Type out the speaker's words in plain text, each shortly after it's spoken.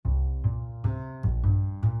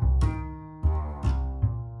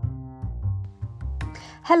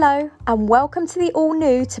Hello and welcome to the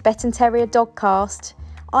all-new Tibetan Terrier Dogcast.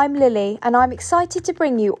 I'm Lily and I'm excited to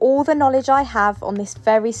bring you all the knowledge I have on this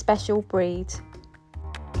very special breed.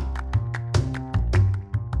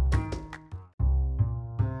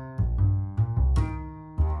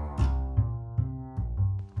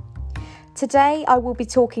 Today I will be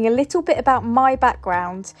talking a little bit about my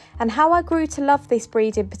background and how I grew to love this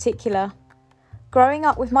breed in particular. Growing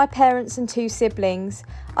up with my parents and two siblings,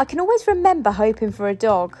 I can always remember hoping for a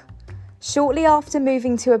dog. Shortly after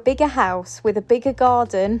moving to a bigger house with a bigger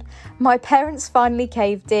garden, my parents finally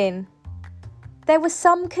caved in. There were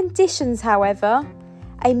some conditions, however: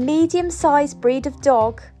 a medium-sized breed of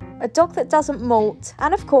dog, a dog that doesn't molt,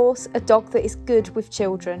 and of course a dog that is good with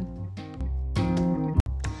children.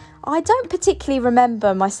 I don't particularly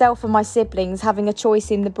remember myself and my siblings having a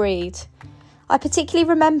choice in the breed. I particularly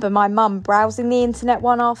remember my mum browsing the internet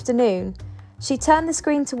one afternoon. She turned the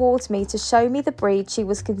screen towards me to show me the breed she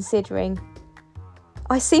was considering.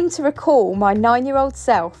 I seem to recall my 9-year-old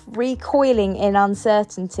self recoiling in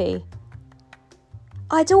uncertainty.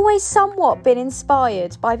 I'd always somewhat been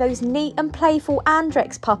inspired by those neat and playful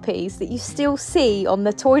Andrex puppies that you still see on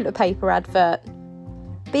the toilet paper advert.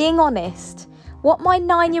 Being honest, what my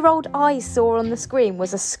 9-year-old eyes saw on the screen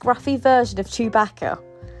was a scruffy version of Chewbacca.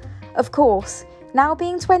 Of course, now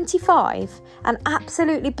being 25 and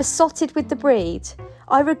absolutely besotted with the breed,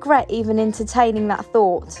 I regret even entertaining that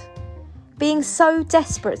thought. Being so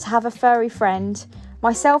desperate to have a furry friend,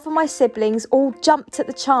 myself and my siblings all jumped at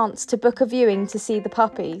the chance to book a viewing to see the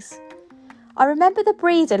puppies. I remember the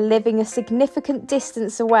breeder living a significant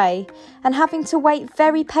distance away and having to wait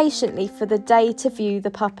very patiently for the day to view the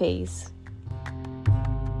puppies.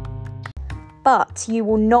 But you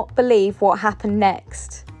will not believe what happened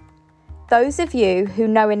next. Those of you who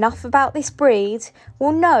know enough about this breed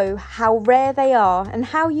will know how rare they are and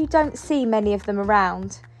how you don't see many of them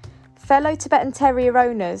around. Fellow Tibetan Terrier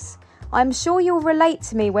owners, I'm sure you'll relate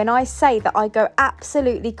to me when I say that I go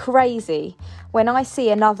absolutely crazy when I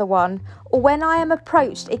see another one, or when I am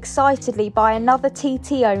approached excitedly by another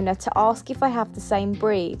TT owner to ask if I have the same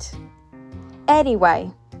breed.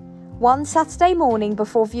 Anyway, one Saturday morning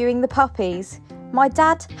before viewing the puppies, my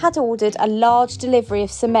dad had ordered a large delivery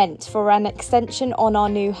of cement for an extension on our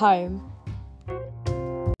new home.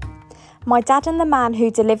 My dad and the man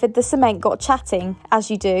who delivered the cement got chatting,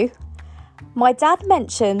 as you do. My dad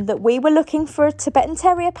mentioned that we were looking for a Tibetan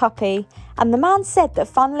Terrier puppy, and the man said that,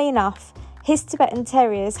 funnily enough, his Tibetan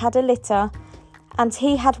Terriers had a litter and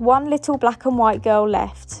he had one little black and white girl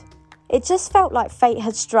left. It just felt like fate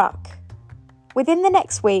had struck. Within the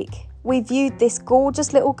next week, we viewed this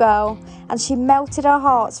gorgeous little girl and she melted our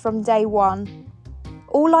hearts from day one.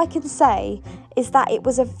 All I can say is that it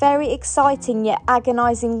was a very exciting yet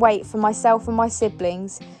agonising wait for myself and my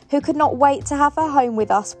siblings, who could not wait to have her home with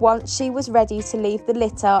us once she was ready to leave the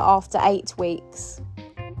litter after 8 weeks.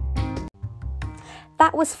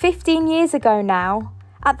 That was 15 years ago now,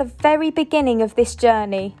 at the very beginning of this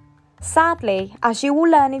journey. Sadly, as you will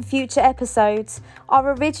learn in future episodes,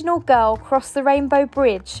 our original girl crossed the Rainbow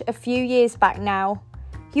Bridge a few years back now.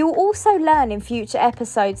 You will also learn in future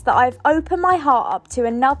episodes that I've opened my heart up to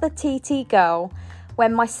another TT girl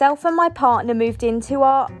when myself and my partner moved into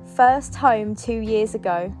our first home 2 years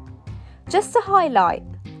ago. Just to highlight,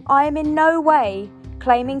 I am in no way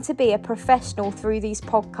claiming to be a professional through these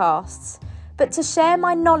podcasts, but to share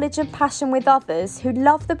my knowledge and passion with others who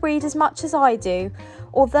love the breed as much as I do,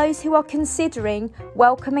 or those who are considering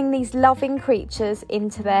welcoming these loving creatures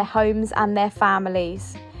into their homes and their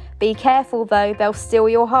families. Be careful though, they'll steal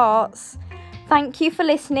your hearts. Thank you for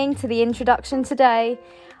listening to the introduction today.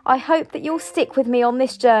 I hope that you'll stick with me on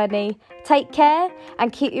this journey. Take care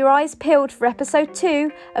and keep your eyes peeled for episode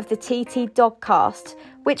 2 of the TT Dogcast,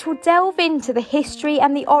 which will delve into the history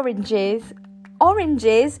and the origins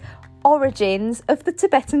of the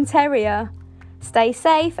Tibetan Terrier. Stay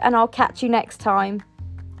safe and I'll catch you next time.